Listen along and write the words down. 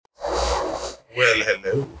Well,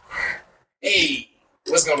 hello. Hey,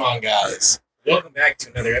 what's going on, guys? Welcome back to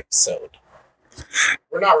another episode.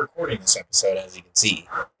 We're not recording this episode, as you can see,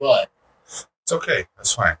 but It's okay.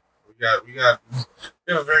 That's fine. We have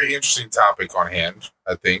a very interesting topic on hand.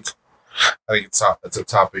 I think it's a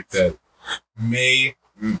topic that may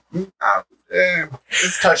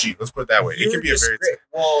it's touchy. Let's put it that way. It can be a very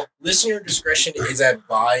listener discretion is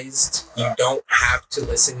advised. You don't have to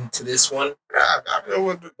listen to this one, but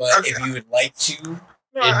if you would like to.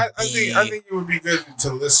 No, I think it would be good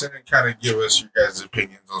to listen and kind of give us your guys'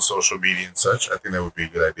 opinions on social media and such. I think that would be a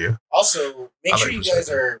good idea. Also, make sure you guys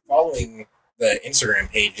are following the Instagram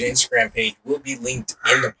page. The Instagram page will be linked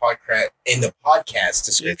in the podcast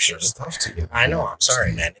description. It's tough to get. I know. I'm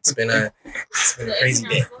sorry, man. It's been a crazy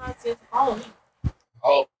day.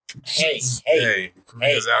 Oh, hey!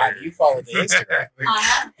 Have you followed the Instagram?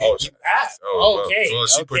 Oh, you have. Okay. Well,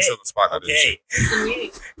 she put you on the spot. Okay.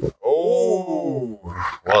 Oh,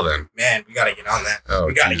 well then, man, we gotta get on that.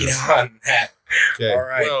 Oh, Get on that. Okay. All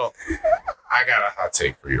right. Well, I got a hot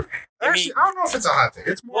take for you. Actually, I don't know if it's a hot take.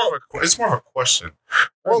 It's more of a question.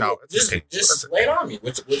 Well, no, it's just lay it on me.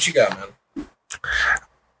 What you got, man?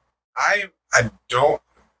 I don't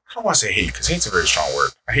want to say hate because hate's a very strong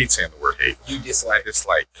word. I hate saying the word hate. You dislike.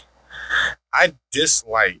 I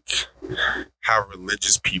dislike how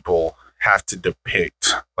religious people have to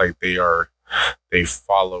depict like they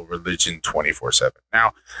follow religion 24/7.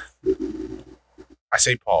 Now, I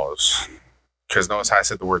say pause because notice how I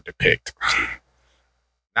said the word depict.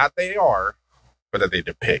 Not they are, but that they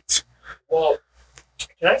depict. Well,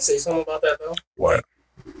 can I say something about that though? What?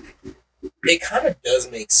 It kind of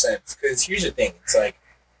does make sense because here's the thing. It's like,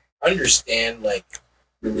 understand like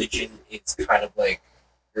religion is kind of like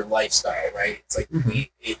your lifestyle, right? It's like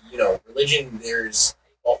religion. There's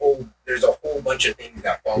a whole bunch of things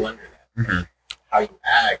that fall under that. Mm-hmm. How you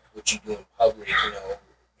act, what you do in public,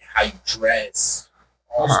 how you dress,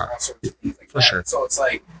 all sorts of things like that. Sure. So it's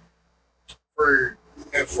like, for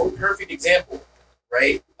a perfect example,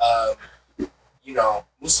 right?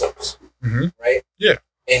 Muslims, right? Yeah.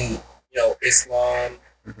 And Islam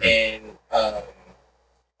and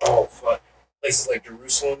places like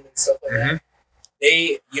Jerusalem and stuff like that.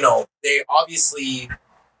 They obviously,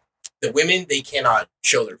 the women, they cannot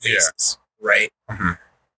show their faces, right? Mm-hmm.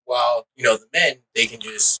 While the men, they can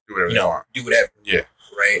just do whatever they want. Do whatever, yeah,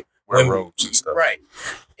 right? Wear robes and stuff, right?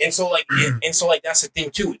 And so that's the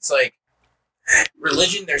thing too. It's like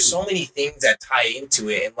religion. There's so many things that tie into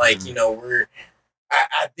it, and we're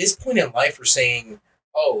at this point in life, we're saying,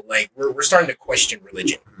 we're starting to question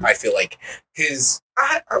religion. I feel like, because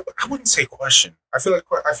I wouldn't say question. I feel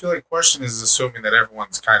like question is assuming that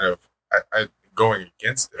everyone's kind of going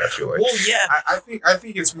against it. I feel like. Well, yeah. I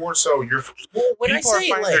think it's more so when I say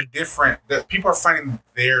they're different. That people are finding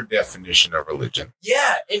their definition of religion.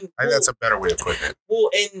 Yeah, and I think that's a better way of putting it. Well,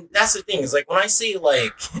 and that's the thing is like when I say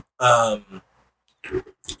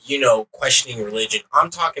questioning religion, I'm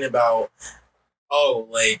talking about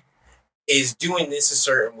is doing this a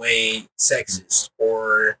certain way sexist,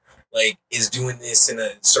 or is doing this in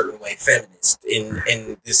a certain way feminist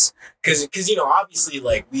in this, because obviously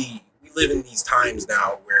we live in these times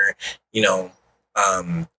now where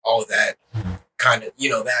all of that kind of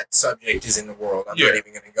that subject is in the world. I'm not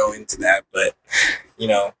even going to go into that, but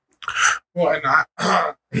well, and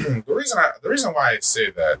the reason why I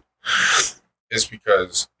say that is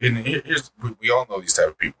because we all know these type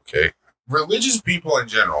of people, okay? Religious people in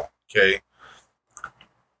general, okay?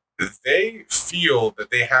 They feel that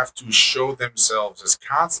they have to show themselves as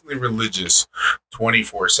constantly religious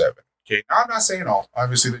 24/7. Okay, now I'm not saying all.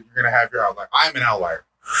 Obviously, that you're going to have your outlier. I'm an outlier.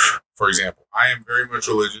 For example, I am very much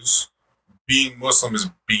religious. Being Muslim is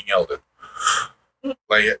being Eldon.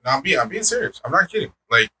 I'm being serious. I'm not kidding.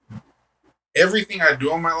 Everything I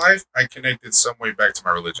do in my life, I connect it some way back to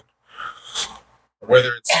my religion.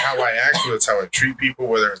 Whether it's how I act, whether it's how I treat people,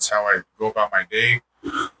 whether it's how I go about my day,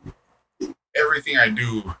 everything I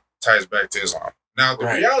do ties back to Islam. Now, the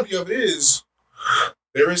reality of it is,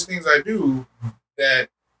 there is things I do that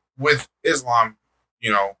with Islam,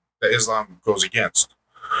 that Islam goes against.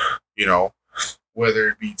 Whether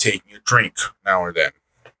it be taking a drink now or then,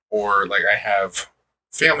 or I have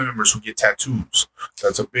family members who get tattoos.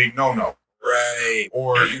 That's a big no-no. Right.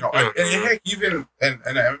 Or, and heck, even, and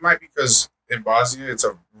it might be because in Bosnia, it's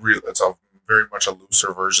a very much a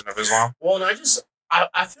looser version of Islam. Well, and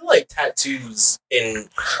I feel like tattoos in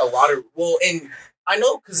a lot of, and I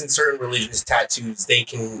know because in certain religions, tattoos they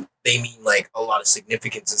mean like a lot of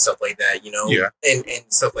significance and stuff like that, Yeah. and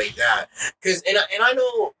stuff like that. Because and I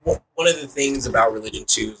know one of the things about religion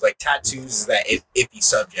too is like tattoos is that iffy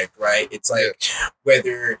subject, right? It's like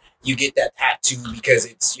whether you get that tattoo because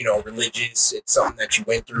it's religious, it's something that you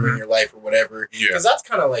went through in your life or whatever. Yeah. Because that's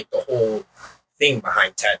kind of like the whole thing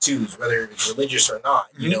behind tattoos, whether it's religious or not.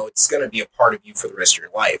 It's gonna be a part of you for the rest of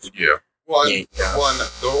your life. Yeah. Well,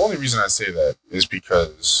 the only reason I say that is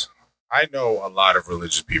because I know a lot of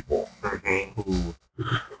religious people who,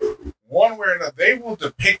 one way or another, they will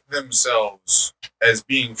depict themselves as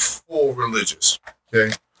being full religious.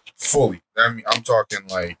 Okay, fully. I mean, I'm talking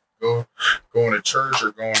like going to church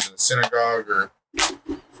or going to the synagogue or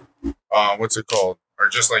what's it called, or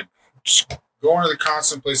just like going to the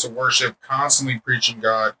constant place of worship, constantly preaching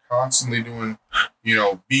God, constantly doing,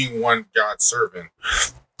 being one God's servant.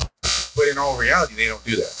 But in all reality, they don't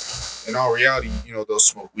do that. In all reality, they'll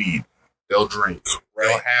smoke weed, they'll drink,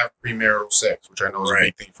 they'll have premarital sex, which I know is a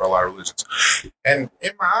big thing for a lot of religions. And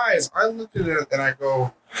in my eyes, I look at it and I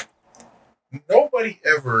go, nobody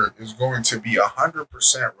ever is going to be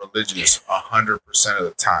 100% religious 100% of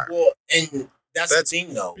the time. Well, and that's the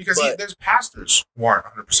thing, though, because there's pastors who aren't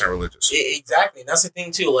 100% religious. Exactly, and that's the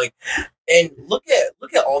thing too. Like, and look at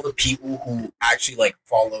all the people who actually like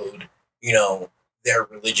followed, their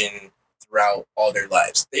religion throughout all their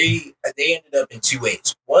lives. They ended up in two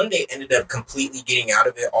ways. One, they ended up completely getting out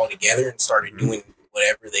of it altogether and started doing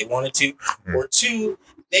whatever they wanted to. Or two,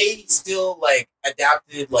 they still like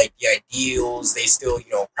adapted like the ideals. They still,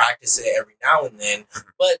 practice it every now and then,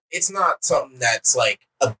 but it's not something that's like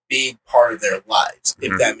a big part of their lives,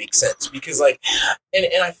 if that makes sense. Because like, and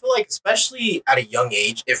I feel like especially at a young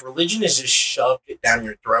age, if religion is just shoved down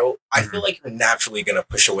your throat, I feel like you're naturally gonna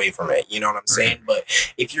push away from it. You know what I'm saying? But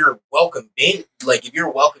if you're welcomed into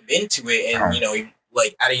it, and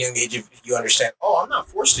like at a young age, if you understand, oh, I'm not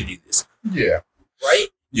forced to do this. Yeah. Right.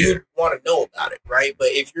 You'd want to know about it, right? But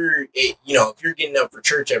if you're getting up for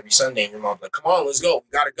church every Sunday and your mom's like, "Come on, let's go,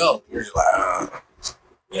 we gotta go," you're just like,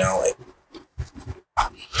 like.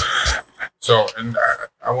 So, and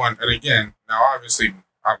and again, now obviously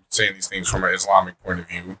I'm saying these things from an Islamic point of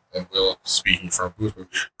view, and Will speaking from Booth.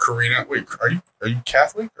 Karina, wait, are you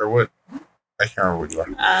Catholic or what? I can't remember what you are.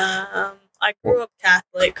 I grew up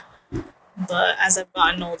Catholic, but as I've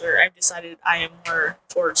gotten older, I've decided I am more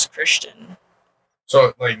towards Christian.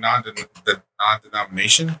 So, like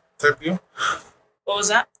non-denomination type deal? What was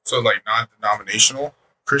that? So, like non-denominational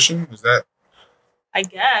Christian? Is that? I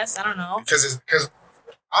guess. I don't know. Because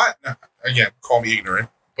I, again, call me ignorant,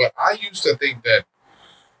 but I used to think that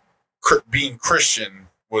being Christian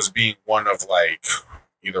was being one of like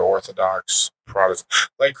either Orthodox, Protestant.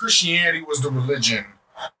 Like Christianity was the religion,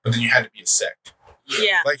 but then you had to be a sect.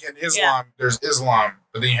 Yeah. Like in Islam, there's Islam,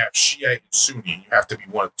 but then you have Shiite and Sunni. You have to be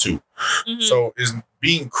one of two. So is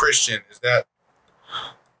being Christian, is that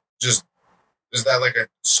like a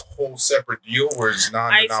whole separate deal where it's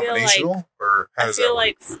non-denominational? Or how does that work?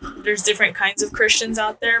 I feel like there's different kinds of Christians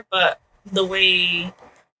out there, but the way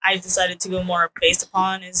I decided to go more based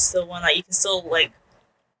upon is the one that you can still like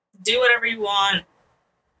do whatever you want,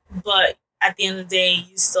 but at the end of the day,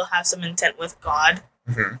 you still have some intent with God.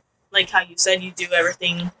 Like how you said, you do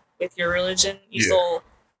everything with your religion. You still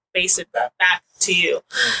base it back to you.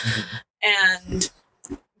 And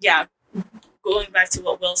yeah, going back to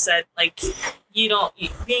what Will said, like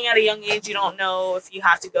being at a young age, you don't know if you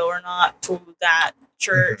have to go or not to that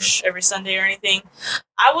church every Sunday or anything.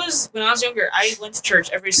 When I was younger, I went to church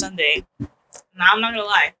every Sunday. Now I'm not gonna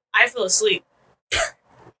lie, I fell asleep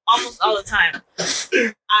almost all the time.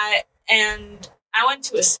 I went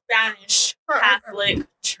to a Spanish Catholic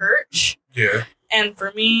church. Yeah. And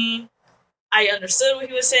for me, I understood what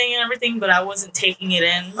he was saying and everything, but I wasn't taking it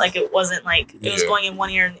in. Like, it wasn't like it was going in one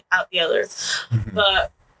ear and out the other.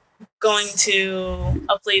 But going to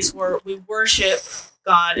a place where we worship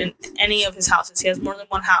God in any of his houses, he has more than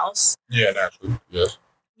one house. Yeah, naturally. Yes.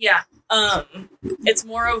 Yeah. It's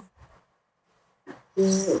more of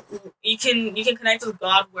you can connect with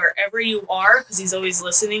God wherever you are because he's always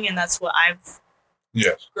listening, and that's what I've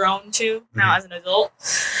grown to now as an adult.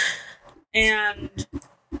 And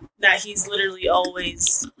that he's literally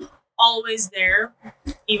always there,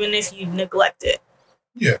 even if you neglect it.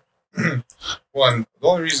 Yeah. Well, and the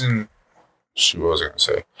only reason... What was I going to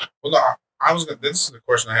say? Well, no, this is the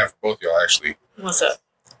question I have for both of y'all, actually. What's up?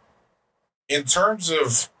 In terms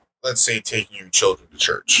of, let's say, taking your children to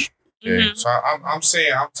church. Okay? So I'm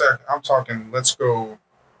talking, let's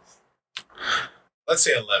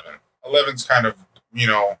say 11. 11's kind of,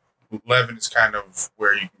 11 is kind of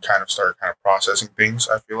where you can kind of start kind of processing things,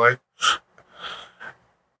 I feel like.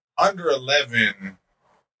 under 11,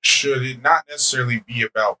 should it not necessarily be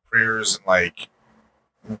about prayers and like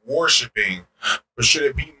worshiping, but should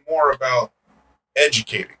it be more about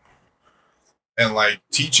educating and like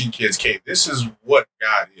teaching kids, okay, this is what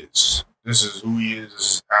God is. This is who He is. This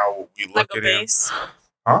is how we look Like a at base. Him.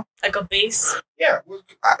 Huh? Like a base. Yeah,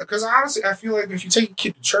 because honestly, I feel like if you take a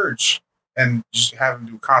kid to church and just have them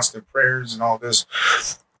do constant prayers and all this,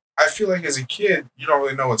 I feel like as a kid, you don't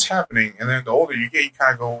really know what's happening, and then the older you get, you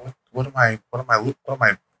kind of go, what am I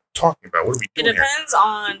talking about? What are we doing It depends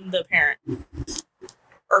on the parent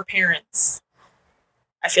or parents.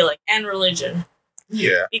 I feel like, and religion.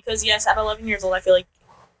 Yeah. Because yes, at 11 years old, I feel like,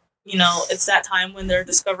 you know, it's that time when they're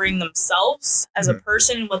discovering themselves as a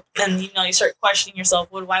person. And you know, you start questioning yourself.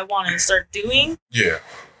 What do I want to start doing? Yeah.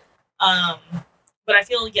 But I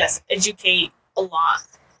feel yes, educate a lot,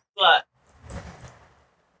 but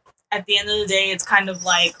at the end of the day, it's kind of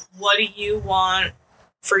like, what do you want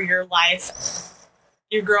for your life?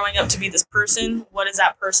 You're growing up to be this person. What is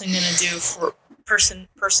that person gonna do for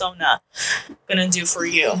persona gonna do for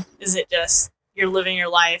you? Is it just you're living your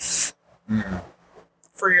life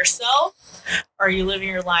for yourself, or are you living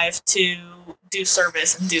your life to do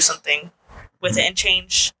service and do something with it and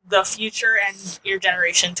change the future and your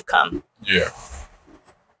generation to come? Yeah.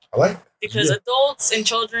 I like that. Because adults and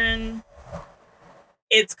children,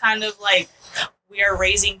 it's kind of like we are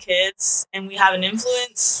raising kids and we have an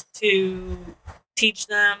influence to teach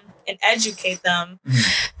them and educate them.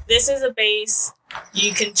 This is a base.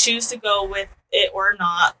 You can choose to go with it or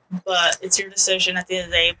not, but it's your decision at the end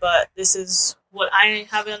of the day. But this is what I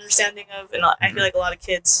have an understanding of, and I feel like a lot of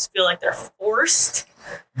kids feel like they're forced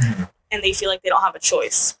and they feel like they don't have a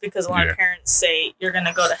choice because a lot of parents say you're going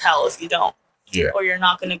to go to hell if you don't. Yeah. Or you're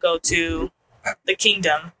not going to go to the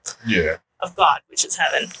kingdom of God, which is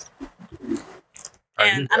heaven.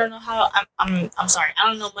 And I don't know how I'm sorry. I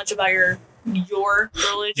don't know much about your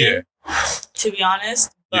religion, to be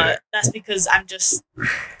honest. But that's because I'm just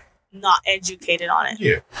not educated on it.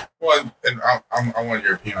 Yeah. Well, and I want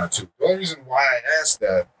your opinion on it too. The only reason why I asked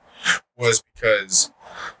that was because,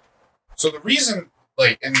 so the reason,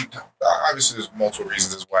 like, and obviously there's multiple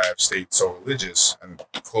reasons as why I've stayed so religious and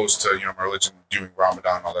close to, you know, my religion, doing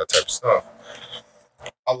Ramadan and all that type of stuff.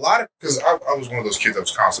 A lot of, because I was one of those kids that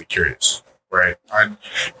was constantly curious, right? I,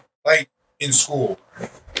 like, in school,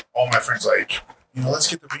 all my friends like, you know, let's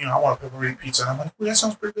get the, you know, I want a pepperoni pizza. And I'm like, well, that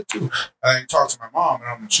sounds pretty good too. And I talk to my mom,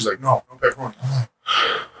 and she's like, no pepperoni. I'm like,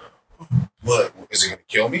 what? Is it going to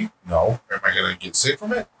kill me? No. Am I going to get sick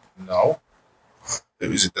from it? No.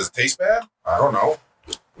 Does it taste bad? I don't know.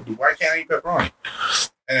 Why can't I eat pepperoni?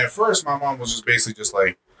 And at first, my mom was just basically just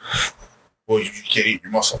like, well, you can't eat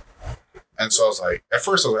your muscle. And so I was like, at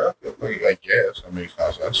first I was like yes, that makes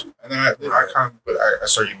no sense. And then I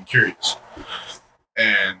started getting curious.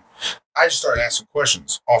 And I just started asking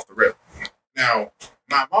questions off the rip. Now,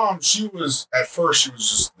 my mom, at first she was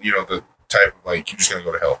just, you know, the type of like, you're just going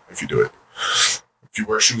to go to hell if you do it. If you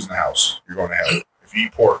wear shoes in the house, you're going to hell. If you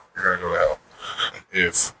eat pork, you're going to go to hell.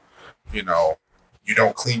 If, you know, you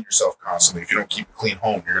don't clean yourself constantly, if you don't keep a clean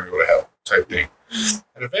home, you're going to go to hell type thing.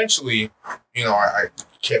 And eventually, you know, I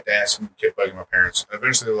kept asking, kept bugging my parents. And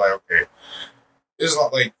eventually they're like, okay,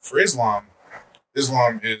 Islam, like for Islam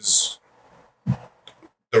is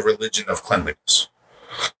the religion of cleanliness.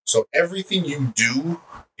 So everything you do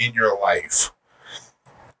in your life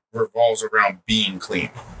revolves around being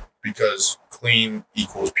clean, because clean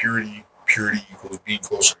equals purity, purity equals being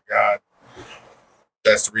closer to God.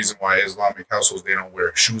 That's the reason why Islamic households, they don't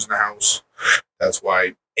wear shoes in the house. That's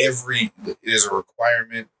why it is a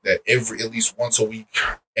requirement that at least once a week,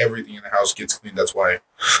 everything in the house gets cleaned. That's why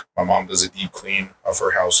my mom does a deep clean of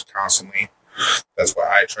her house constantly. That's why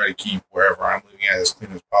I try to keep wherever I'm living at as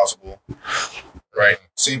clean as possible. Right?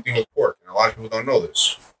 Same thing with pork. And a lot of people don't know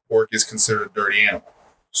this. Pork is considered a dirty animal.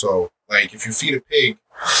 So, like, if you feed a pig,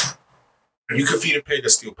 you could feed a pig a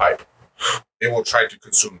steel pipe. They will try to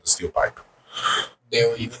consume the steel pipe. They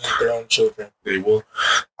will even eat their own children. They will.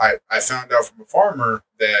 I found out from a farmer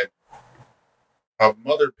that a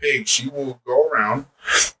mother pig, she will go around,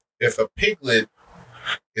 if a piglet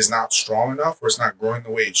is not strong enough or it's not growing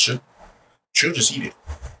the way it should, she'll just eat it.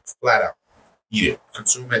 Flat out. Eat it.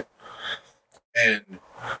 Consume it. And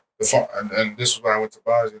and this was when I went to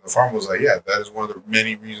Bosnia, and the farmer was like, yeah, that is one of the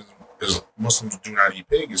many reasons is Muslims do not eat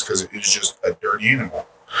pig, is because it is just a dirty animal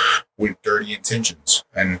with dirty intentions.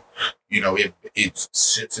 And, you know, it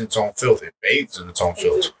sits in its own filth. It bathes in its own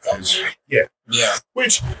filth. Yeah.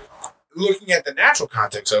 Which, looking at the natural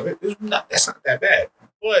context of it, that's not that bad.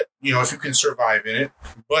 But, if you can survive in it,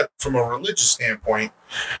 but from a religious standpoint,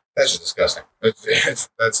 that's just disgusting.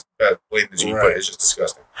 That's bad blatant as you put it. It's just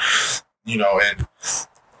disgusting. And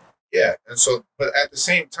yeah. And so, but at the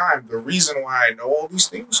same time, the reason why I know all these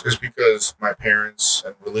things is because my parents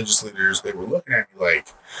and religious leaders, they were looking at me like,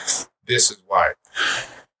 this is why.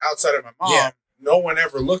 Outside of my mom, no one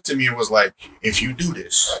ever looked at me and was like, if you do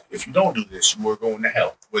this, if you don't do this, you are going to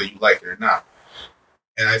hell, whether you like it or not.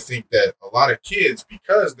 And I think that a lot of kids,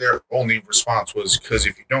 because their only response was, because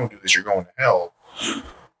if you don't do this, you're going to hell.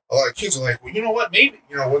 A lot of kids are like, well, you know what? Maybe,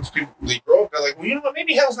 once people they grow up, they're like, well, you know what?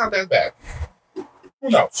 Maybe hell's not that bad. Who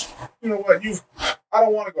knows? You know what? I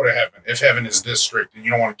don't want to go to heaven if heaven is this strict and you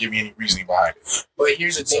don't want to give me any reasoning behind it. But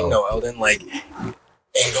here's the thing, though, Eldon. Like,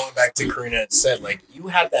 and going back to Karina said, like, you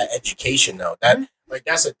had that education, though.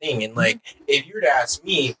 That's the thing. And, like, if you were to ask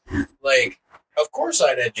me, like, of course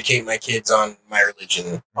I'd educate my kids on my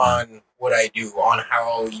religion, on what I do, on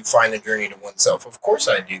how you find the journey to oneself. Of course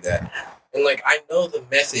I'd do that. And, like, I know the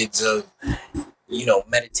methods of,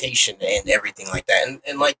 meditation and everything like that.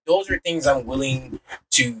 And like, those are things I'm willing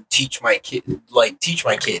to teach my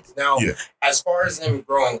kids. Now, as far as them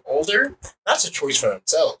growing older, that's a choice for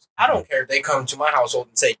themselves. I don't care if they come to my household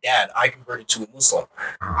and say, Dad, I converted to a Muslim.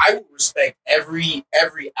 I will respect every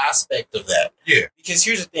aspect of that. Yeah. Because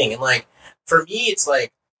here's the thing, and like, for me, it's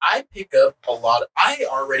like, I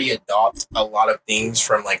already adopt a lot of things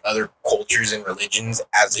from like other cultures and religions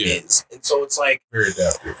as it is. And so it's like, very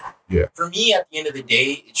adaptive. Yeah. For me, at the end of the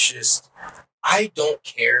day, it's just, I don't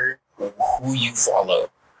care who you follow.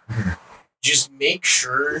 Just make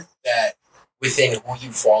sure that within who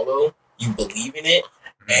you follow, you believe in it,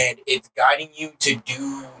 and it's guiding you to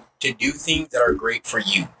do things that are great for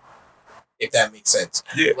you. If that makes sense.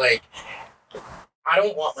 Yeah. Like, I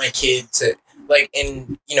don't want my kid to, like,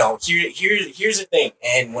 and, here's the thing.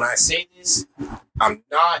 And when I say this, I'm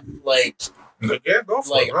not, like, go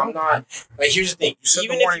for it, I'm not, like, here's the thing.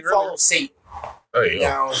 Even if you follow Satan,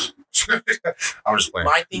 now, I'm just playing.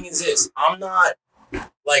 My thing is this. I'm not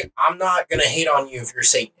going to hate on you if you're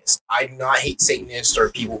Satanist. I do not hate Satanists or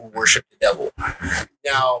people who worship the devil.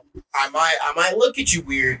 Now, I might look at you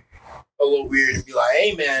a little weird, and be like,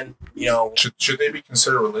 hey, man, Should they be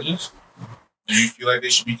considered religious? Do you feel like they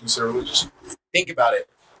should be considered religious? Think about it.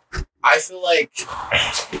 I feel like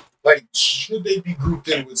should they be grouped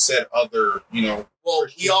in with said other, well,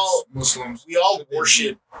 Muslims? We all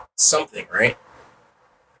worship something, right?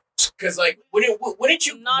 Because, like, wouldn't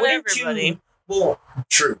you? Not everybody. Well,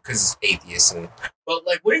 true, because atheists, but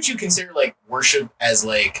like, wouldn't you consider like worship as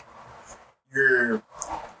like you're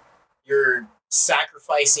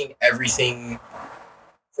sacrificing everything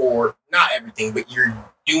for, not everything, but you're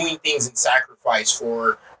doing things in sacrifice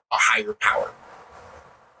for a higher power?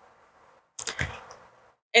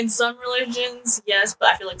 In some religions, yes, but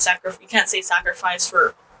I feel like you can't say sacrifice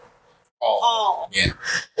for all. Yeah.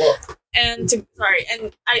 Well, and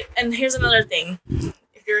here's another thing.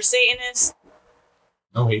 If you're a Satanist,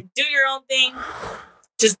 do your own thing.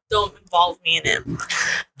 Just don't involve me in it.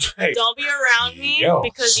 Hey, don't be around me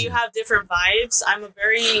because you have different vibes. I'm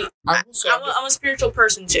a spiritual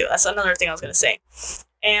person too. That's another thing I was gonna say.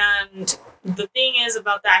 And the thing is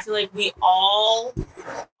about that, I feel like we all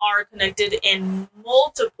are connected in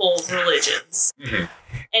multiple religions. And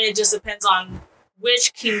it just depends on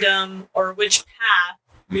which kingdom or which path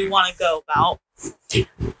we want to go about.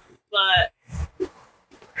 But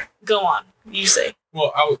go on, you say.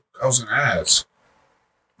 Well, I was going to ask.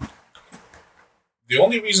 The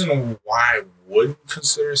only reason why I wouldn't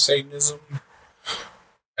consider Satanism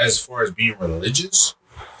as far as being religious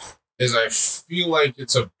is I feel like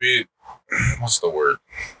it's a bit, what's the word?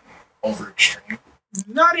 Over extreme.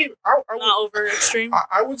 Not even. Not over extreme.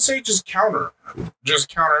 I would say just counter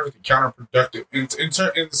everything, counterproductive in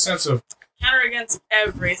the sense of counter against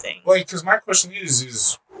everything. Like, because my question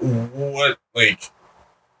is what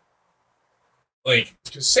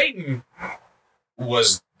because Satan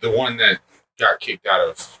was the one that got kicked out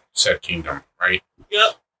of said kingdom, right?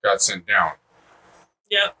 Yep. Got sent down.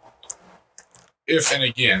 Yep. If and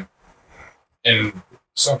again, and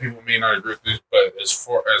some people may not agree with this, but as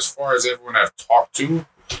far as everyone I've talked to,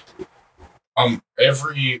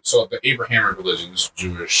 the Abrahamic religions,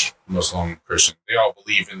 Jewish, Muslim, Christian, they all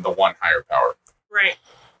believe in the one higher power. Right.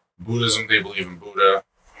 Buddhism, they believe in Buddha.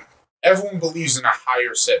 Everyone believes in a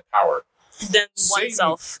higher set power than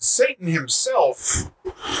oneself. Satan himself,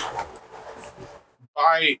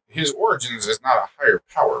 by his origins, is not a higher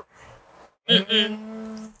power.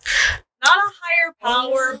 Mm-mm. Not a higher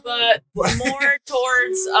power, but more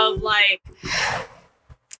towards of like,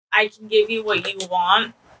 I can give you what you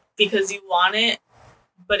want because you want it,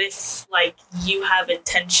 but if like you have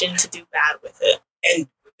intention to do bad with it, And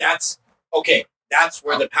that's okay. That's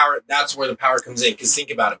where the power comes in. Because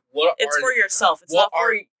think about it. It's for yourself. It's not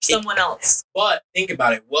for someone else. But think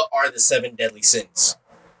about it. What are the 7 deadly sins?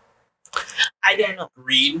 I don't know.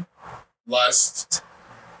 Greed, lust.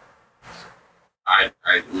 I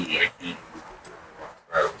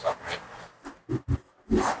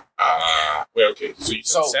wait, okay. So you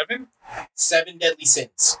said 7? 7 deadly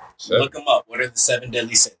sins. 7? Look them up. What are the 7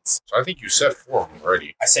 deadly sins? So I think you said 4 of them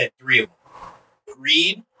already. I said 3 of them.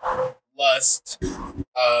 Greed, lust,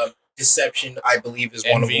 deception, I believe is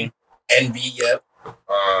one of them. Envy, yep.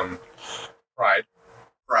 Pride,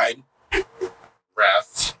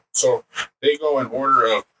 wrath. So they go in order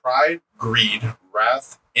of pride, greed,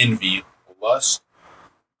 wrath, envy, lust,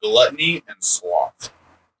 gluttony, and sloth.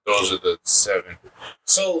 Those are the 7.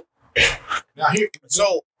 So now here,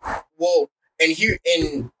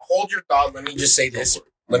 and hold your thought. Let me just say this.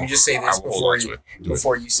 Before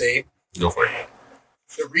you say. Go for it.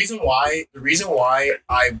 The reason why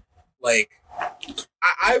I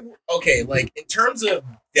okay, like in terms of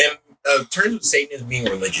them, in terms of Satanism being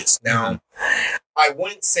religious. Now, I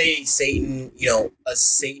wouldn't say Satan, a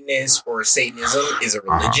Satanist or Satanism is a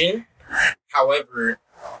religion. However,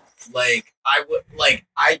 I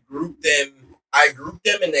group them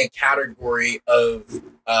in the category of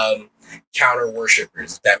counter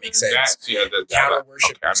worshippers. If that makes sense. Counter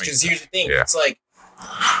worshippers. Because here's the thing, it's like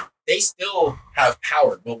they still have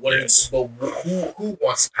power, but who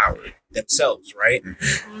wants power? Themselves, right?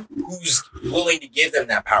 Mm-hmm. Who's willing to give them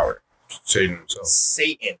that power? Satan himself.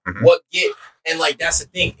 Satan. Mm-hmm. That's the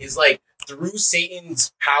thing, is like through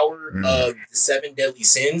Satan's power of the 7 deadly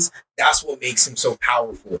sins, that's what makes him so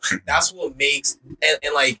powerful. That's what makes and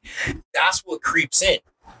that's what creeps in.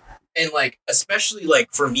 And especially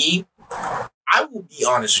for me, I will be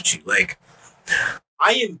honest with you,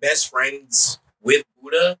 I am best friends with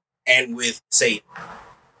Buddha and with Satan.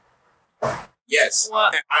 Yes.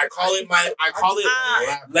 What?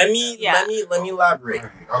 Let me elaborate.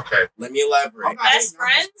 Okay. Let me elaborate. Best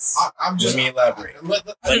friends? I'm just. Let me elaborate. Let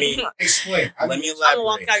me explain. Let me I'm gonna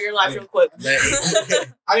walk elaborate. out your life real quick.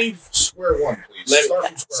 I need square one, please. Start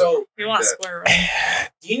from square one. You want square room?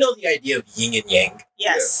 Do you know the idea of yin and yang?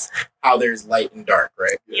 Yes. How there's light and dark,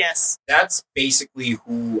 right? Yes. That's basically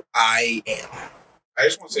who I am. I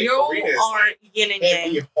just want to say, you are yin and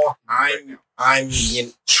yang. I'm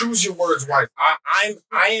yin. Choose your words wisely. I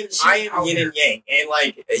am yin and yang, and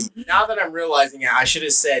now that I'm realizing it, I should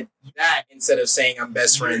have said that instead of saying I'm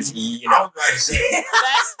best friends. Best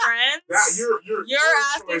friends. You're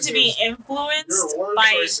asking to be influenced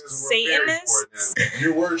by Satanists.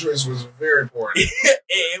 Your word choice was very important.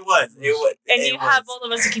 It was. And you have both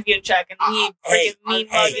of us to keep you in check, and he freaking mean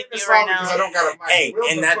mugging you right now. Because I don't got a mic. Will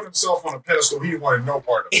and put himself on a pedestal. He wanted no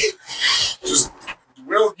part of it. Just.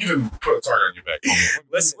 Will, you didn't put a target on your back.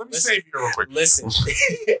 Let me save you real quick. Listen,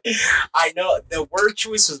 I know the word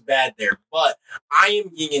choice was bad there, but I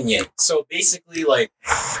am yin and yang. So basically,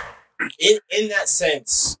 in that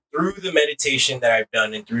sense, through the meditation that I've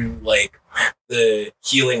done and through the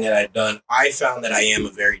healing that I've done, I found that I am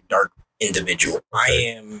a very dark individual. Okay. I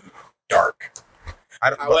am dark.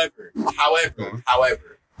 However,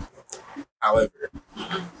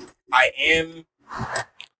 I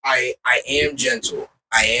am gentle.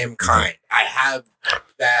 I am kind. I have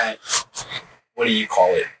that, what do you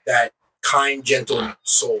call it? That kind, gentle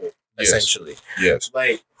soul, essentially. Yes.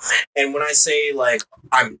 And when I say,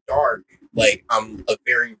 I'm dark, I'm a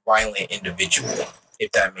very violent individual,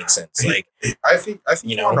 if that makes sense. I think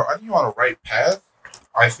you're on the right path.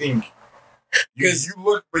 I think because you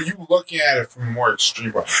looking at it from a more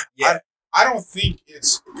extreme. Yeah. I don't think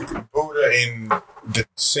it's Buddha and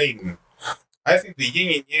Satan. I think the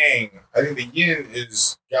yin and yang, I think the yin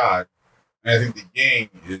is God, and I think the yang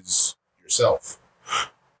is yourself.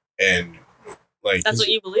 And, that's what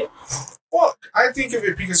you believe? Well, I think of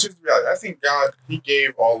it because here's the reality. I think God, He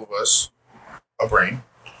gave all of us a brain.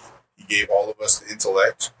 He gave all of us the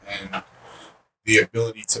intellect and the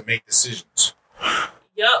ability to make decisions.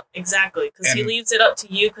 Yep, exactly. Because He leaves it up to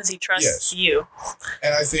you because He trusts you.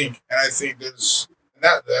 And I think that's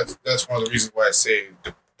one of the reasons why I say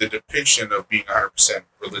the depiction of being 100%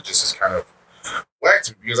 religious is kind of whack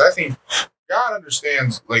to me, because I think God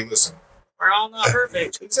understands, listen. We're all not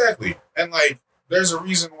perfect. Exactly. And, there's a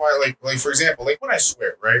reason why, for example, when I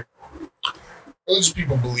swear, right? Religious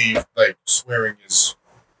people believe, swearing is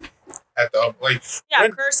at the,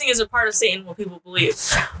 cursing is a part of Satan, what people believe.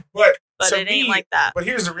 But it ain't like that. But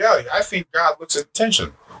here's the reality. I think God looks at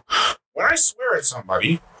intention. When I swear at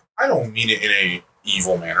somebody, I don't mean it in a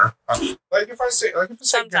evil manner. Like if I say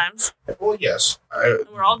Sometimes. well, yes,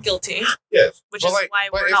 We're all guilty. Yes, which is why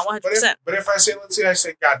we're not 100%. But if I say, let's say I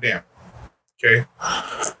say, goddamn, okay,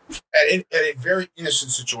 at a very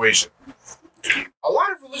innocent situation, a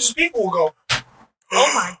lot of religious people will go,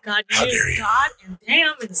 oh my God, you How dare use you. God and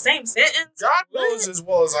damn in the same sentence? God knows as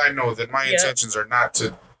well as I know that my intentions are not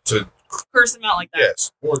to curse him out like that.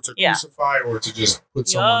 yes, or to crucify or to just put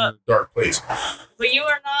someone in a dark place. But you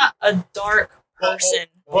are not a dark person.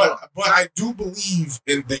 But I do believe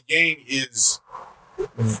in the yang is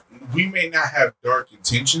we may not have dark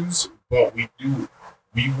intentions, but we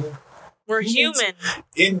will. We're human.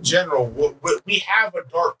 In general, we have a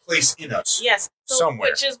dark place in us. Yes. So,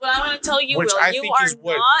 somewhere. Which is what I'm going to tell you, Which Will. I You think are is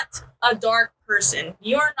what- not a dark person.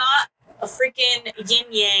 You are not a freaking yin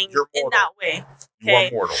yang You're in mortal. that way. You are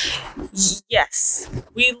Okay. mortal. Yes.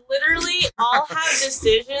 We literally all have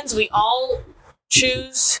decisions. We all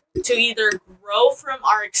choose to either grow from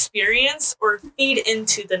our experience or feed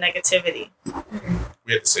into the negativity.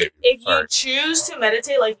 We had to save you. If Sorry. you choose to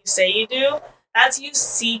meditate like you say you do, that's you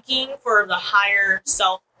seeking for the higher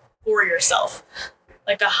self for yourself.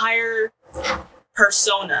 Like a higher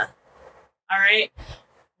persona. Alright?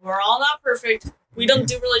 We're all not perfect. We don't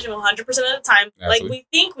do religion 100% of the time like Absolutely. we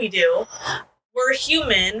think we do. We're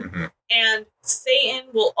human, Mm-hmm. and Satan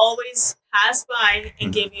will always pass by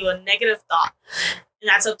and give you a negative thought. And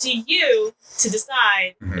that's up to you to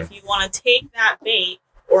decide if you want to take that bait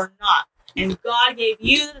or not. And God gave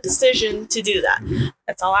you the decision to do that.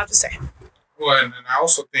 That's all I have to say. Well, and I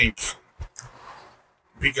also think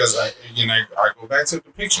because I go back to the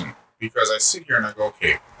depiction because I sit here and I go,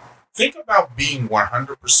 okay, think about being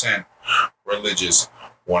 100% religious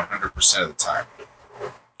 100% of the time.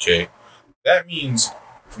 Okay, that means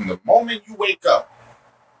from the moment you wake up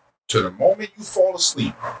to the moment you fall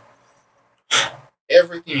asleep,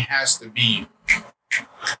 everything has to be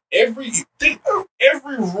every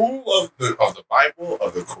rule of the Bible,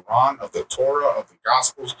 of the Quran, of the Torah, of the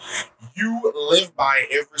Gospels. You live by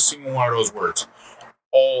every single one of those words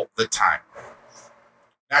all the time.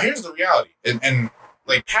 Now, here's the reality, and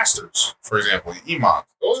like pastors, for example, imams,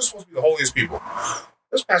 those are supposed to be the holiest people.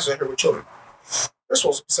 Those pastors are here with children. They're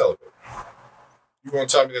supposed to be celibate. You want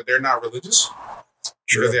to tell me that they're not religious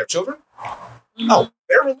because they have children? No,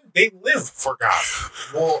 they live for God.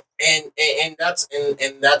 Well, and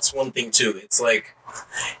that's one thing too. It's like,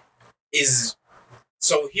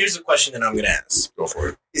 so here's the question that I'm gonna ask. Go for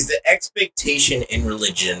it. Is the expectation in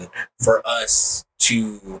religion for us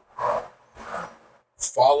to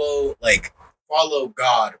follow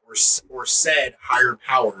God or said higher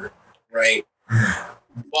power, right?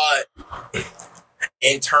 But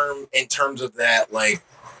in terms of that, like,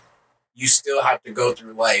 you still have to go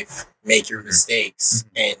through life, make your mistakes,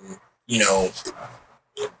 and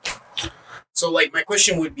so like my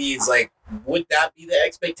question would be is like, would that be the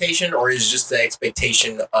expectation, or is just the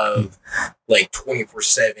expectation of like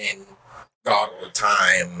 24/7 God all the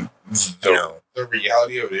time? The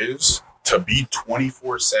reality of it is to be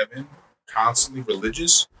 24/7 constantly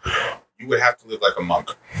religious, you would have to live like a monk.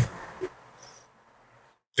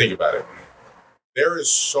 Think about it. There is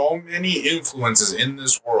so many influences in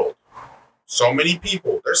this world. So many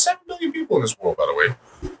people. There's 7 billion people in this world, by the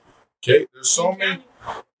way. Okay? There's so many.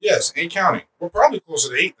 Yes, ain't counting. We're probably closer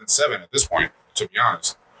to 8 than 7 at this point, to be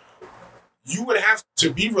honest. You would have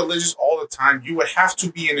to be religious all the time. You would have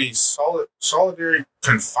to be in a solitary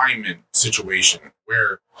confinement situation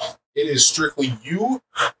where it is strictly you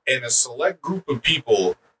and a select group of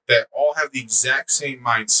people that all have the exact same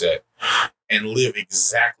mindset and live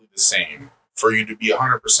exactly the same for you to be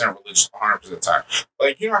 100% religious 100% of the time.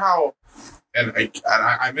 Like, you know how, and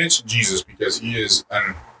I mentioned Jesus because he is,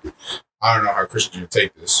 and I don't know how Christians would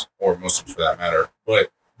take this, or Muslims for that matter,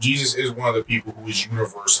 but Jesus is one of the people who is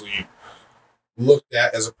universally looked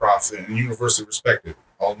at as a prophet and universally respected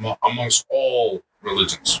amongst all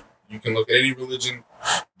religions. You can look at any religion.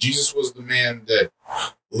 Jesus was the man that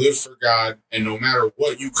lived for God, and no matter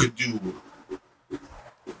what you could do,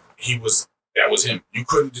 that was him. You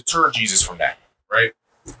couldn't deter Jesus from that, right?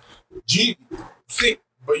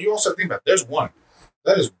 But you also think about there's one.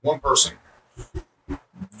 That is one person.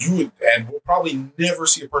 And we'll probably never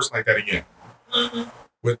see a person like that again.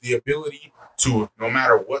 With the ability to, no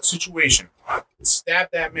matter what situation, stab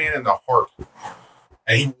that man in the heart,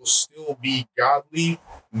 and he will still be godly.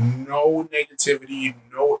 No negativity,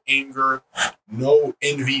 no anger, no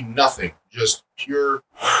envy, nothing. Just pure.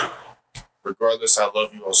 Regardless, I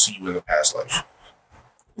love you. I'll see you in the past life.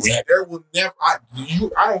 There will never. I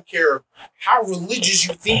don't care how religious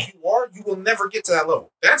you think you are. You will never get to that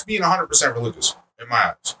level. That's being 100% religious in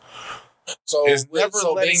my eyes. So, It's never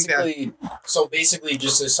letting so basically,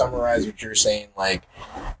 just to summarize what you're saying, like,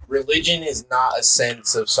 religion is not a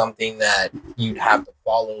sense of something that you'd have to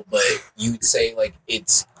follow, but you'd say like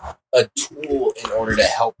it's a tool in order to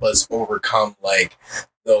help us overcome like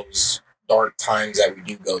those dark times that we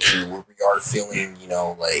do go through, where we are feeling,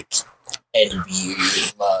 like envy,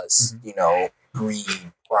 lust,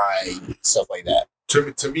 greed, pride, stuff like that.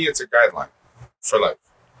 To me, it's a guideline for life.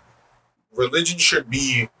 Religion should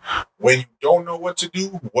be, when you don't know what to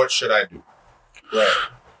do, what should I do?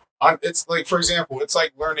 Right. It's like, for example, it's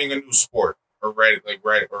like learning a new sport, or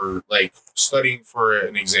studying for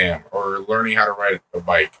an exam, or learning how to ride a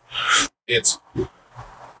bike. This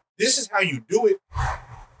is how you do it.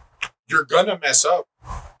 You're gonna mess up.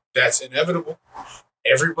 That's inevitable.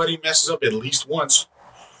 Everybody messes up at least once.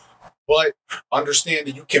 But understand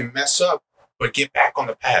that you can mess up, but get back on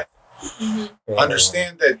the path. Mm-hmm.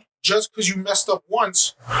 Understand that just because you messed up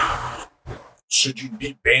once, should you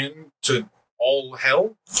be banned to all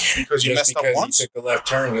hell because you messed up once? You took a left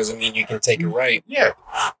turn doesn't mean you can take a right. Yeah.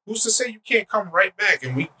 Who's to say you can't come right back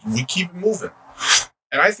and we keep it moving?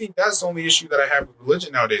 And I think that's the only issue that I have with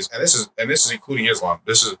religion nowadays. And this is including Islam.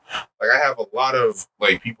 This is like, I have a lot of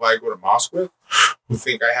like people I go to mosque with who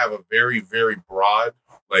think I have a very, very broad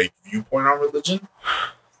like viewpoint on religion.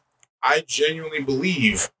 I genuinely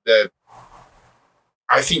believe that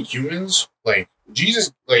I think humans, like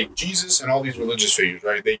Jesus and all these religious figures,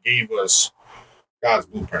 right? They gave us God's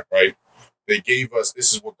blueprint, right? They gave us,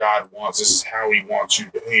 this is what God wants. This is how he wants you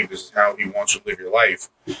to behave. This is how he wants you to live your life.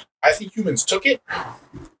 I think humans took it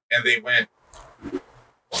and they went,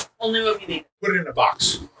 only what we need. Put it in a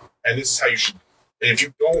box. And this is how you should. And if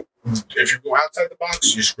you go outside the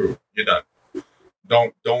box, you're screwed. You're done.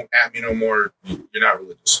 Don't at me no more. You're not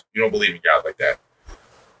religious. You don't believe in God like that.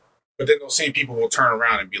 But then those same people will turn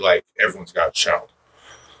around and be like, everyone's God's child.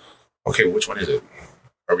 Okay, which one is it?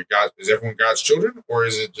 Is everyone God's children, or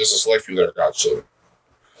is it just a select few that are God's children?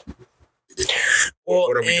 Well,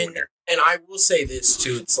 what are we doing here? And I will say this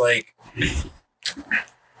too, it's like,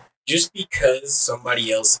 just because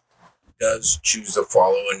somebody else does choose to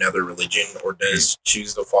follow another religion or does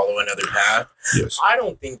choose to follow another path, yes, I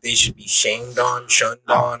don't think they should be shamed on, shunned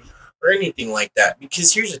on, or anything like that.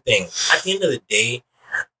 Because here's the thing, at the end of the day,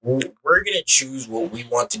 we're going to choose what we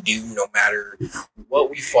want to do no matter what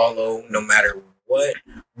we follow, no matter what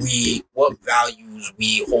values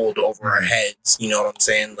we hold over our heads. You know what I'm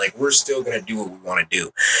saying? Like, we're still going to do what we want to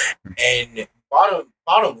do. And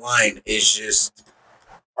bottom line is just,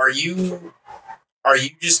 are you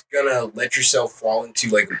just gonna let yourself fall into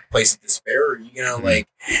like a place of despair, or are you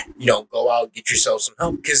gonna go out and get yourself some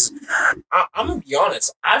help? Because I'm gonna be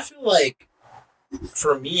honest, I feel like,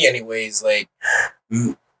 for me anyways, like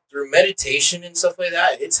through meditation and stuff like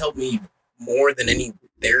that, it's helped me more than any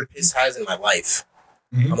therapist has in my life.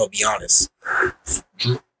 Mm-hmm. I'm gonna be honest.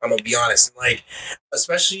 And like,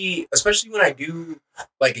 especially when I do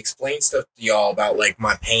like explain stuff to y'all about like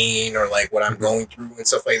my pain or like what I'm going through and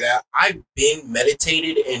stuff like that, I've been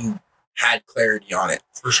meditated and had clarity on it.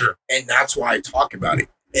 For sure. And that's why I talk about it.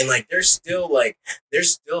 And like, there's still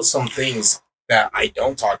some things that I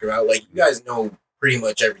don't talk about. Like, you guys know pretty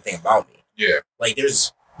much everything about me. Yeah. Like,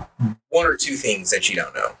 there's one or two things that you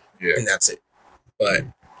don't know. Yeah. And that's it. But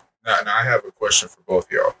now I have a question for both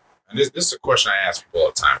of y'all. And this is a question I ask people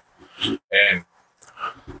all the time. And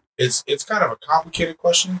it's kind of a complicated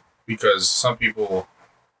question because some people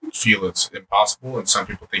feel it's impossible and some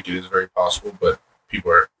people think it is very possible, but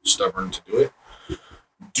people are stubborn to do it.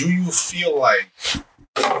 Do you feel like,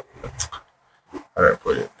 how do I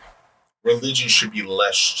put it? Religion should be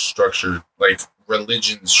less structured. Like,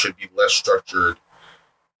 religions should be less structured,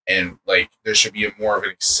 and like there should be more of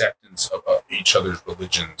an acceptance of each other's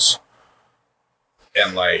religions.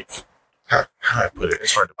 And like, how do I put it?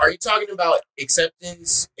 It's hard to put. Are you talking about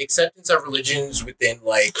acceptance of religions within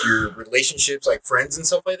like your relationships, like friends and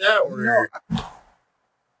stuff like that, or no,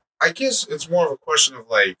 I guess it's more of a question of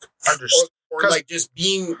like or like just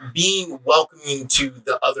being welcoming to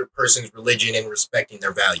the other person's religion and respecting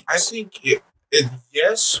their values? I think it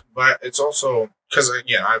yes, but it's also because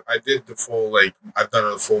again, I did the full I've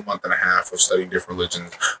done a full month and a half of studying different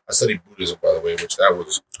religions. I studied Buddhism, by the way, which that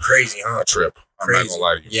was crazy, huh? A trip. I'm not gonna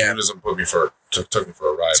lie to you. Yeah. Buddhism took me for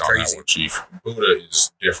a ride on that one, Chief. Buddha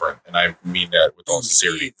is different, and I mean that with all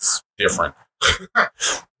sincerity. Different.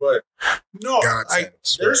 But no,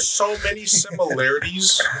 there's so many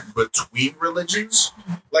similarities between religions.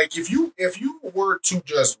 Like, if you were to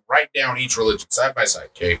just write down each religion side by side,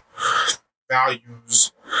 okay,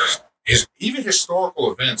 values, even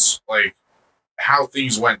historical events, like how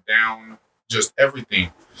things went down, just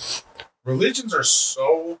everything. Religions are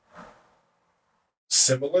so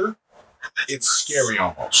similar, it's scary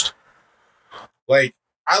almost. Like,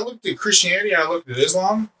 I looked at Christianity, I looked at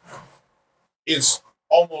Islam, it's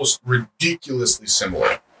almost ridiculously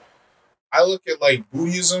similar. I look at, like,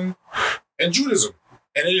 Buddhism and Judaism,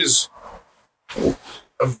 and it is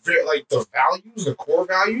like the values, the core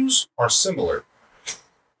values are similar.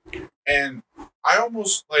 And I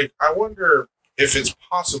almost, like, I wonder if it's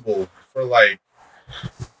possible for, like,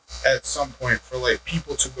 at some point for, like,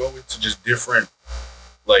 people to go into just different,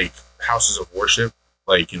 like, houses of worship,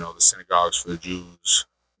 like, you know, the synagogues for the Jews,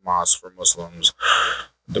 mosques for Muslims,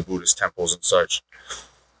 the Buddhist temples and such.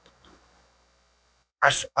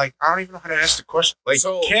 I don't even know how to ask the question. Like,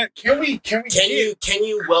 so can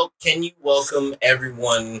you welcome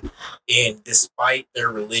everyone in despite their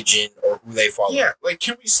religion or who they follow? Yeah, like,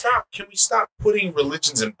 can we stop putting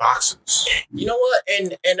religions in boxes? You know what?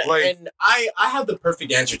 And I have the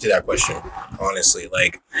perfect answer to that question, honestly.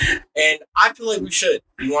 Like, and I feel like we should.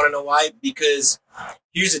 You want to know why? Because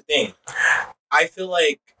here's the thing. I feel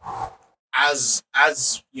like as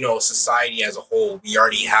you know, society as a whole, we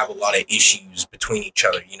already have a lot of issues between each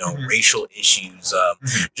other, you know, racial issues,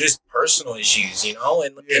 just personal issues, you know,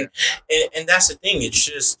 and that's the thing. It's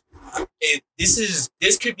just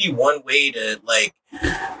this could be one way to, like,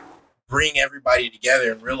 bring everybody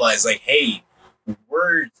together and realize, like, hey,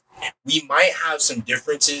 we might have some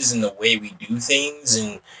differences in the way we do things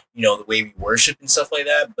and, you know, the way we worship and stuff like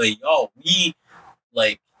that, but y'all,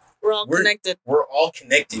 we're all connected. We're all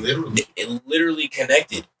connected. Literally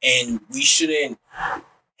connected. And we shouldn't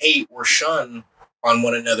hate or shun on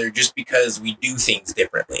one another just because we do things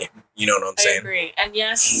differently. You know what I'm saying? I agree. And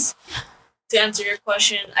yes, to answer your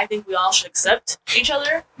question, I think we all should accept each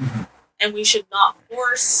other. And we should not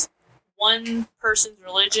force one person's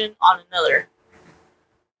religion on another.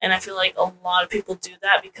 And I feel like a lot of people do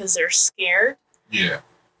that because they're scared. Yeah.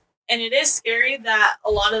 And it is scary that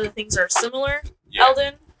a lot of the things are similar,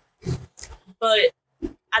 Eldon. But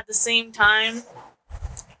at the same time,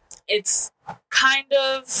 it's kind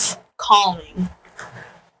of calming.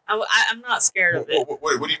 I'm not scared of it.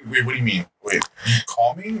 What do you mean? Wait,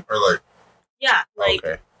 calming or like? Yeah,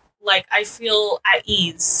 like I feel at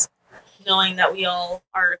ease knowing that we all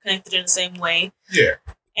are connected in the same way. Yeah.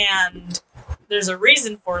 And there's a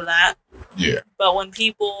reason for that. Yeah. But when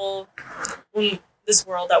this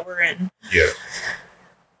world that we're in,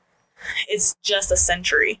 it's just a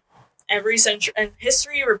century. Every century, and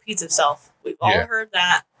history repeats itself. We've all heard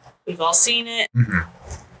that. We've all seen it.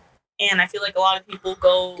 And I feel like a lot of people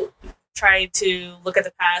try to look at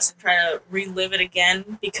the past and try to relive it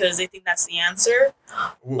again because they think that's the answer.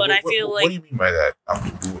 But I feel like... What do you mean by that?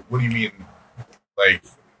 What do you mean, like...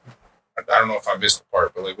 I don't know if I missed the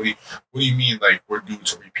part, but, like, what do you mean, like, we're doomed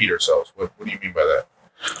to repeat ourselves? What do you mean by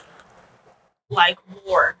that? Like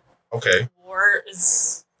war. Okay. War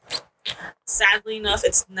is... Sadly enough,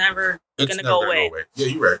 it's never going to go away. Yeah,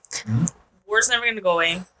 you're right. War's never going to go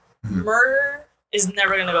away. Murder is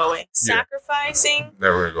never going to go away. Sacrificing,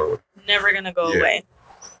 never going to go away. Never going to go away.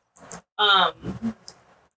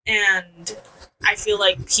 And I feel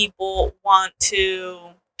like people want to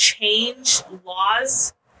change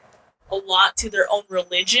laws a lot to their own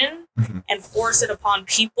religion and force it upon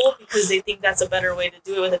people because they think that's a better way to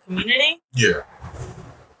do it with a community. Yeah.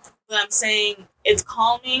 But I'm saying it's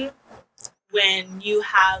calming when you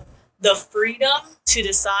have the freedom to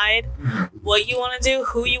decide what you want to do,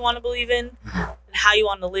 who you want to believe in, and how you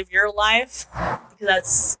want to live your life. Because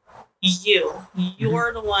that's you.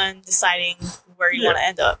 You're the one deciding where you want to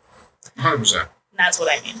end up. 100%. And that's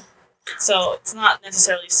what I mean. So it's not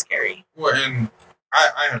necessarily scary. Well, and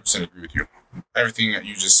I 100% agree with you. Everything that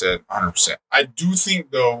you just said, 100%. I do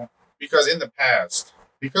think, though, because in the past,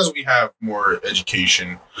 because we have more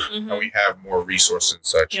education and we have more resources and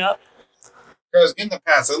such. Yep. Because in the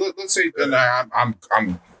past, let's say, and I'm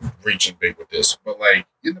reaching big with this, but, like,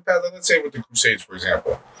 in the past, let's say with the Crusades, for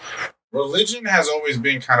example, religion has always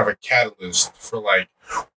been kind of a catalyst for, like,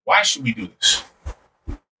 why should we do this?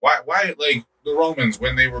 Why, like, the Romans,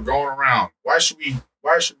 when they were going around, why should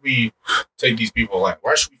we take these people land?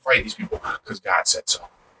 Why should we fight these people? Because God said so.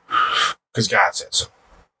 Because God said so.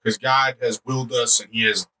 Because God has willed us and He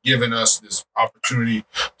has given us this opportunity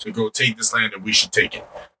to go take this land and we should take it.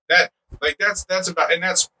 That's about, and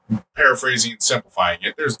that's paraphrasing and simplifying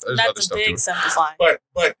it. There's other stuff to it. Simplifying.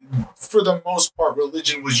 But for the most part,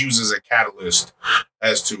 religion was used as a catalyst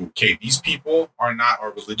as to, okay, these people are not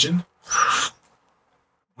our religion.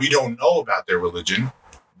 We don't know about their religion,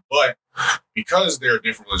 but because they're a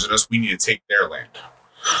different religion than us, we need to take their land.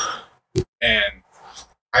 And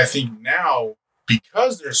I think now,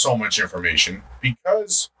 because there's so much information,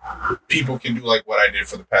 because people can do like what I did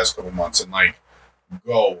for the past couple months and like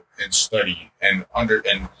go and study and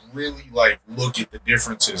really like look at the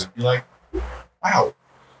differences and be like, wow,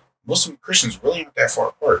 Muslim and Christians really not that far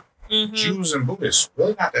apart. Mm-hmm. Jews and Buddhists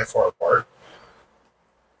really not that far apart.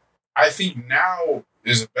 I think now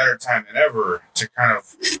is a better time than ever to kind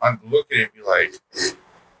of look at it and be like,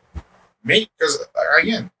 because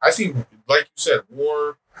again, I think, like you said,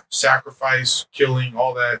 war, sacrifice, killing,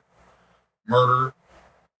 all that, murder,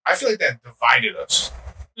 I feel like that divided us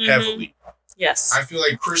heavily. Yes. I feel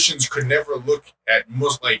like Christians could never look at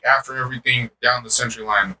like after everything down the century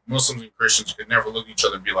line, Muslims and Christians could never look at each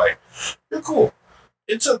other and be like, "You're cool."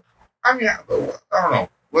 I don't know.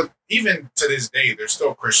 But even to this day, there's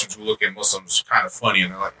still Christians who look at Muslims kind of funny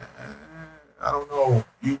and they're like, I don't know,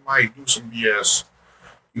 you might do some BS.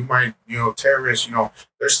 You might, terrorists,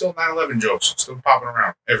 there's still 9/11 jokes still popping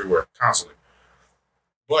around everywhere, constantly.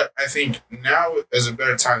 But I think now is a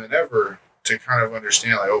better time than ever to kind of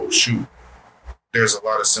understand, like, oh, shoot, there's a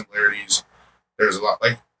lot of similarities. There's a lot,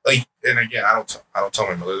 like, and again, I don't tell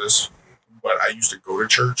my mother this, but I used to go to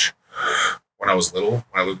church when I was little,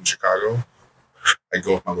 when I lived in Chicago. I'd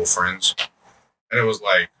go with my little friends. And it was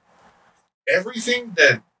like, everything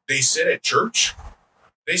that they said at church,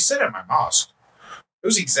 they said at my mosque. It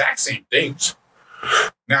was the exact same things.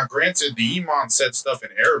 Now, granted, the imam said stuff in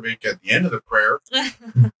Arabic at the end of the prayer,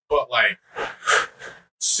 but like,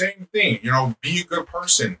 same thing, be a good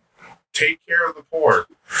person, take care of the poor,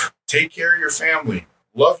 take care of your family,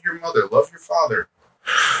 love your mother, love your father,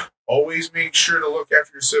 always make sure to look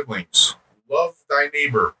after your siblings, love thy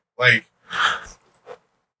neighbor. Like,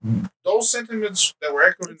 those sentiments that were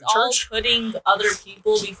echoed in the church. All putting other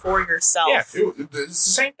people before yourself. Yeah, it's the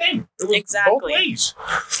same thing. It was exactly. both ways.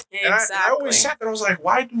 Exactly. And I always sat there, I was like,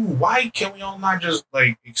 why can we all not just,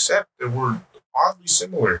 like, accept that we're oddly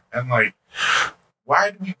similar? And, like, why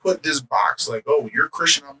do we put this box, like, oh, you're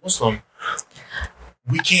Christian, I'm Muslim.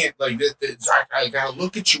 We can't, like, I gotta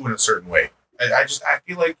look at you in a certain way. I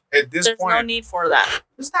feel like at this point... There's no need for that.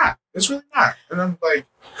 It's not. It's really not. And I'm like,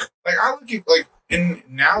 I look at, like,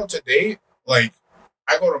 now today, like,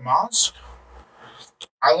 I go to mosque,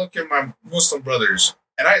 I look at my Muslim brothers,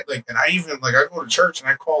 and I go to church and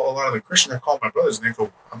I call a lot of the Christians, I call my brothers, and they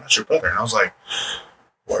go, I'm not your brother. And I was like,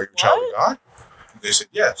 well, are you a child of God? And they said,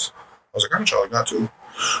 yes. I was like, I'm a child of God too. And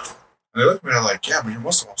they looked at me and they're like, yeah, but you're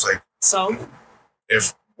Muslim. I was like, so?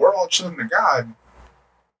 If we're all children of God,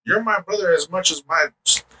 you're my brother as much as my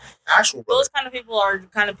actual brother. Those kind of people are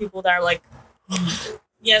that are like,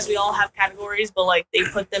 yes, we all have categories, but like they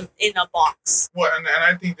put them in a box. Well, and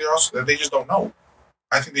I think they just don't know.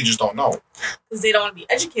 I think they just don't know because they don't want to be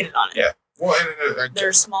educated on it. Yeah. Well,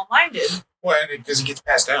 they're small-minded. Well, and because it gets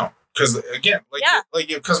passed down. Because again,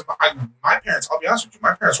 because my parents, I'll be honest with you,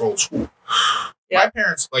 my parents were old school. Yeah. My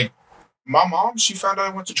parents, like, my mom, she found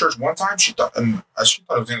out I went to church one time. She thought it was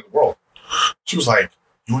the end of the world. She was like,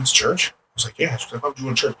 "You went to church?" I was like, "Yeah." She was like, "Why would you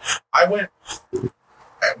go to church?" I went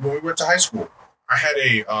when we went to high school. I had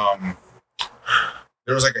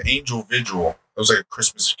there was like an angel vigil. It was like a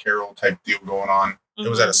Christmas carol type deal going on. Mm-hmm. It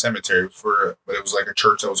was at a cemetery but it was like a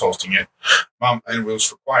church that was hosting it. And it was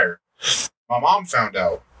for choir. My mom found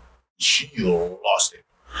out. She lost it.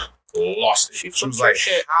 She was like,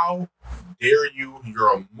 "How dare you?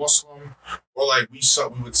 You're a Muslim." Or like we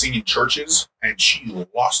would sing in churches, and she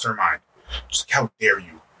lost her mind. She's like, "How dare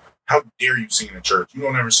you? How dare you sing in a church? You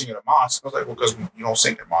don't ever sing at a mosque." I was like, "Well, because you don't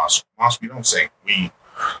sing at mosque. Mosque, we don't sing. We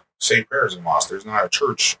say prayers in mosque. There's not a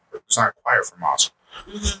church. There's not a choir for mosque."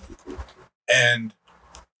 Mm-hmm. And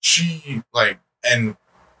she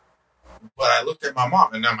but I looked at my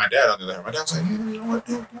mom and now my dad on the other hand. My dad's like, "You know what,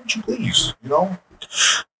 dude? Do what you please.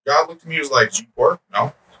 God looked at me and was like, "Do you work?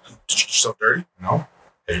 No. Did you get yourself dirty? No.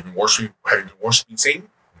 Have you been worshiping Satan?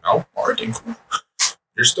 No. All right, then cool.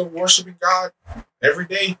 You're still worshiping God every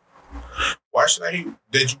day. Why should I hate you?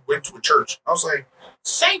 Did you went to a church?" I was like,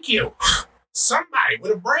 "Thank you. Somebody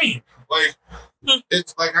with a brain." Like,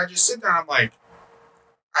 it's like I just sit there and I'm like,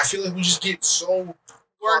 I feel like we just get so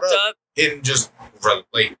worked up in just the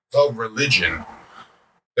religion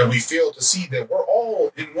that we fail to see that we're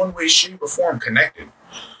all in one way, shape, or form connected.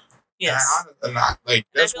 Yes. And I feel like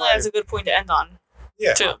that's a good point to end on.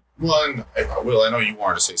 Yeah. Too. Well, and I know you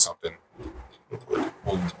wanted to say something.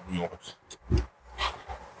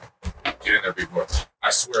 Get in there, big boy.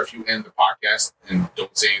 I swear, if you end the podcast and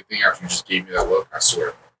don't say anything after you just gave me that look, I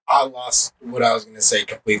swear. I lost what I was going to say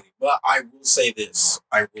completely. But I will say this.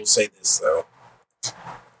 Though.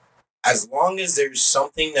 As long as there's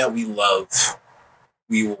something that we love,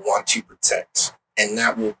 we will want to protect. And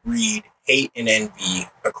that will breed hate and envy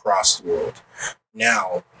across the world.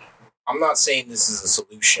 Now, I'm not saying this is a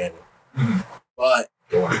solution, but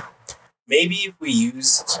maybe if we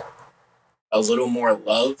used a little more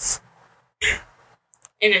love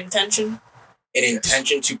In intention. and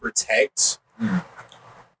intention to protect,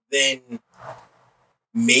 then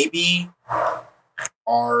maybe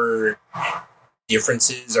our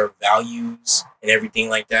differences, our values, and everything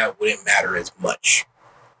like that wouldn't matter as much.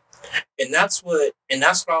 And that's what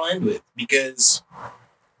I'll end with, because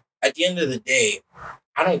at the end of the day,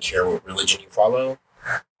 I don't care what religion you follow.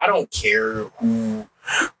 I don't care who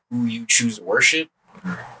you choose to worship.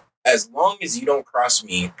 As long as you don't cross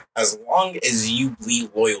me, as long as you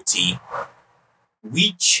bleed loyalty,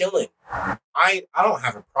 we chilling. I don't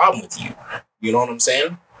have a problem with you. You know what I'm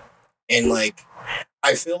saying? And like,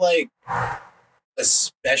 I feel like,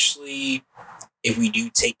 especially if we do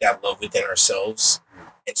take that love within ourselves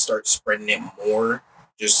and start spreading it more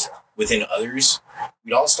just within others,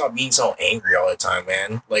 we'd all stop being so angry all the time,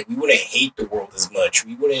 man. Like, we wouldn't hate the world as much.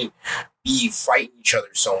 We wouldn't be fighting each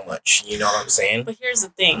other so much. You know what I'm saying? But here's the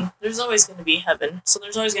thing. There's always going to be heaven. So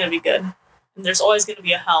there's always going to be good. And there's always going to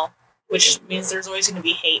be a hell, which means there's always going to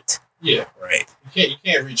be hate. Yeah. Right. You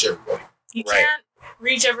can't reach everybody. You Right. can't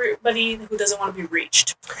reach everybody who doesn't want to be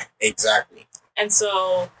reached. Exactly. And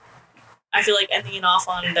so I feel like ending it off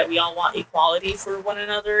on that we all want equality for one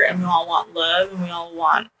another, and we all want love, and we all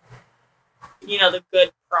want, the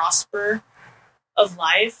good prosper of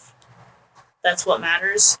life. That's what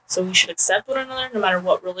matters. So we should accept one another no matter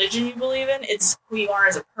what religion you believe in. It's who you are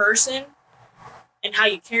as a person and how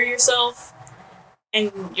you carry yourself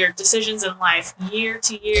and your decisions in life year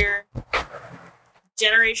to year,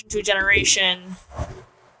 generation to generation.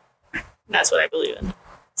 That's what I believe in.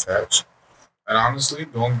 Facts. And honestly,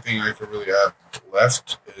 the only thing I could really add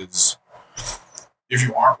left is, if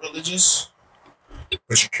you aren't religious,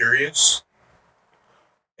 but you're curious,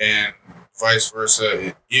 and vice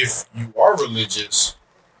versa, if you are religious,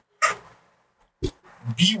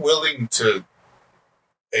 be willing to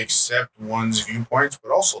accept one's viewpoints,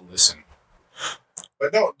 but also listen.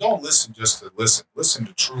 But don't listen just to listen. Listen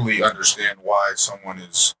to truly understand why someone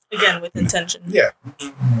is, Again, with intention. yeah.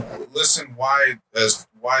 Listen why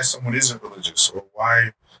someone isn't religious, or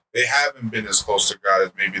why they haven't been as close to God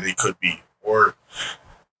as maybe they could be, or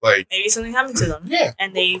like Maybe something happened to them. Yeah.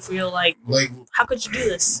 And they feel like, how could you do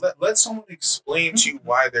this? let someone explain to you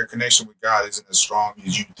why their connection with God isn't as strong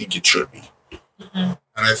as you think it should be. Mm-hmm. And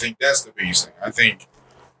I think that's the biggest thing. I think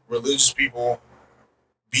religious people,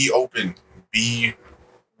 be open, be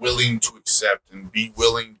willing to accept, and be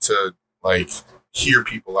willing to hear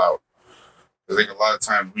people out. I think a lot of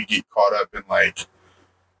times we get caught up in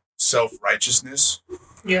self-righteousness,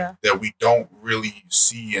 that we don't really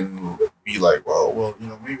see and be like, well,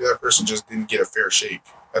 maybe that person just didn't get a fair shake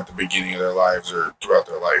at the beginning of their lives or throughout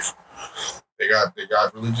their life. They got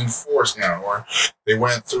religion forced down, or they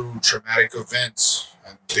went through traumatic events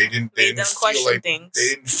and they didn't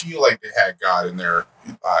feel like they had God in their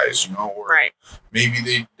eyes, or right.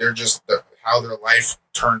 maybe they're just how their life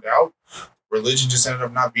turned out. Religion just ended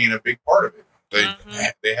up not being a big part of it.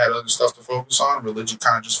 They had other stuff to focus on. Religion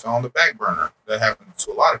kind of just fell on the back burner. That happened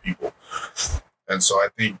to a lot of people. And so I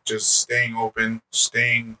think just staying open,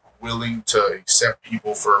 staying willing to accept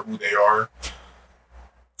people for who they are.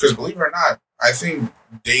 Because believe it or not, I think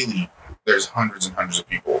daily there's hundreds and hundreds of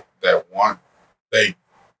people that they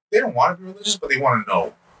don't want to be religious, but they want to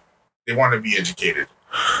know. They want to be educated.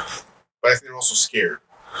 But I think they're also scared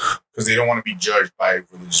because they don't want to be judged by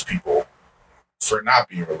religious people for not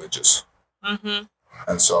being religious. Mm-hmm.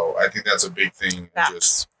 And so I think that's a big thing. Facts.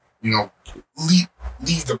 Just,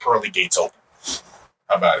 leave the pearly gates open.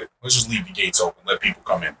 How about it? Let's just leave the gates open. Let people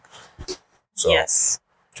come in. So, yes.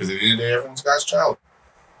 Because at the end of the day, everyone's God's child.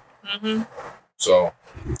 Mm-hmm. So.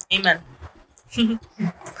 Amen.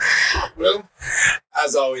 Well,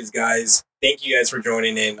 as always, guys, thank you guys for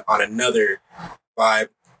joining in on another Vibe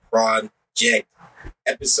Project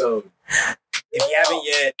episode. If you haven't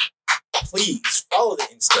yet, please follow the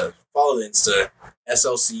Insta,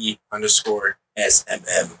 SLC_SMM.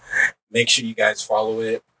 Make sure you guys follow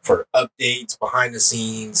it for updates, behind the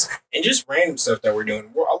scenes, and just random stuff that we're doing.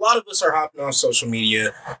 A lot of us are hopping on social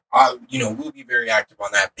media. We'll be very active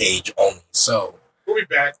on that page only. So we'll be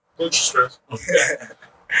back. Don't you stress.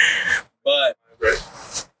 But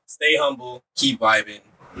stay humble, keep vibing.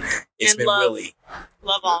 It's and been love. Willie.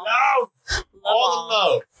 Love all. Love. All the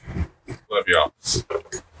love. Love y'all.